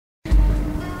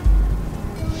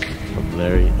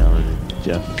Larry, Alan, and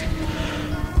Jeff.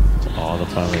 To all the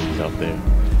fine ladies out there,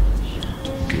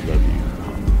 we love you.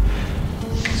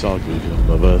 It's all good. You don't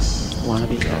love us. Wanna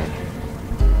be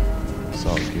It's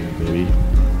all good, baby.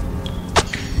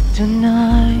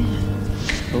 Tonight,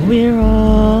 we're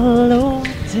all alone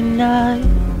tonight.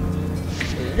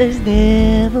 There's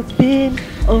never been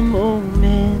a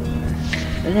moment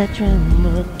that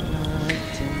trembled like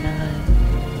tonight.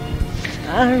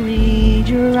 I read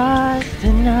your eyes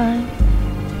tonight.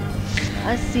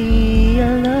 I see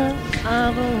a love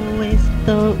I've always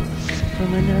thought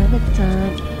from another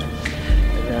time.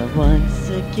 That once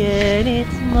again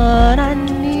it's what I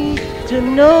need to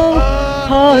know.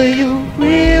 Are you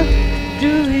real?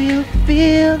 Do you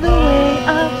feel the way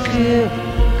I feel?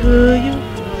 Could you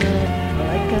feel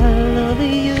like I love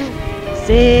you?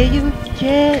 Say you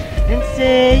can and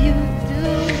say you do.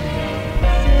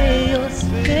 Say you'll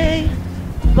stay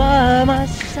by my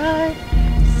side.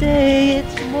 Say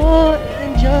it's more than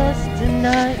just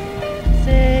tonight.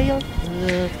 Say your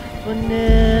love will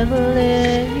never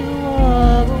let you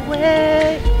walk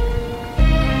away.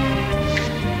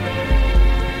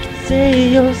 Say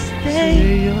you'll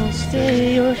stay, say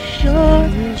you're sure.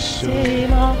 Say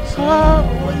my heart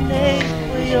will make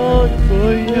for yours.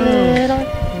 Let our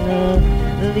love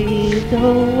lead the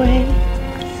way.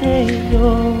 Say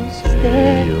you'll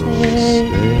stay.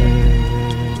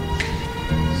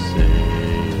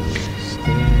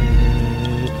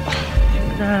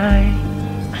 Tonight,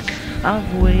 I've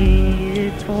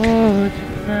waited for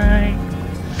tonight.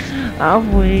 I've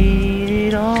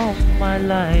waited all my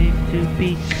life to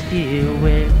be here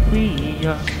where we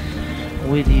are.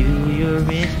 With you, you're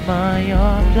in my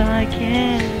arms. I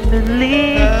can't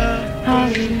believe how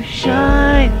you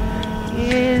shine.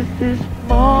 Is this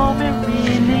moment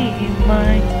really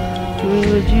mine?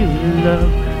 Could you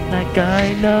love like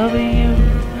I love you?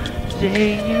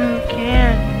 Say you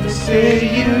can, say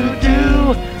you do.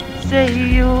 Say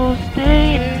you'll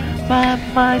stay by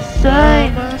my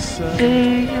side.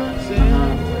 Say you'll stay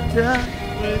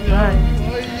by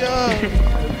my side.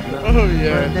 Oh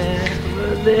yeah.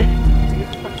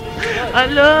 I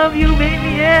love you,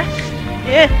 baby, yeah.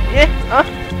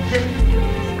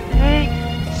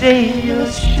 Say you'll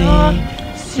stay.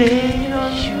 Say your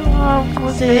love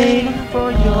was made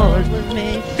for yours. Was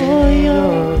made for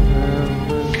yours.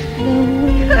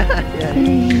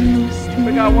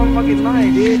 Forgot one fucking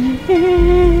line, dude.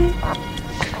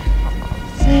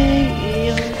 Say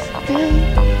you'll stay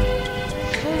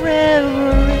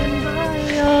forever in my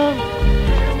arms.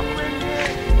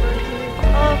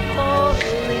 I'm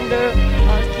falling there.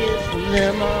 I'll kiss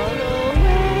them all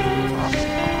away.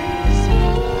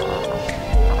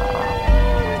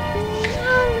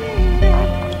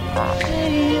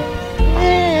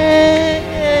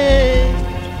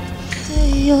 Say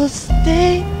you'll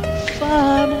stay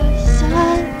by my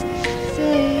side.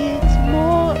 Say it's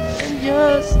more than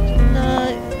just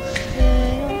tonight. Say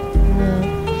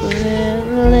you'll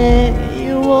never let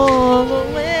you walk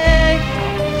away.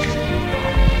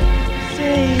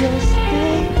 Say you'll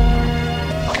stay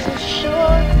so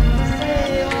sure.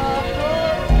 Say our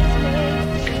hearts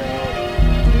make yours.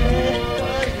 Let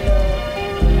our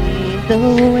love lead the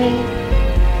way.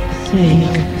 Say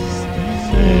you'll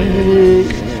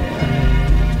stay.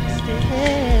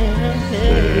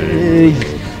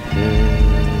 Stay.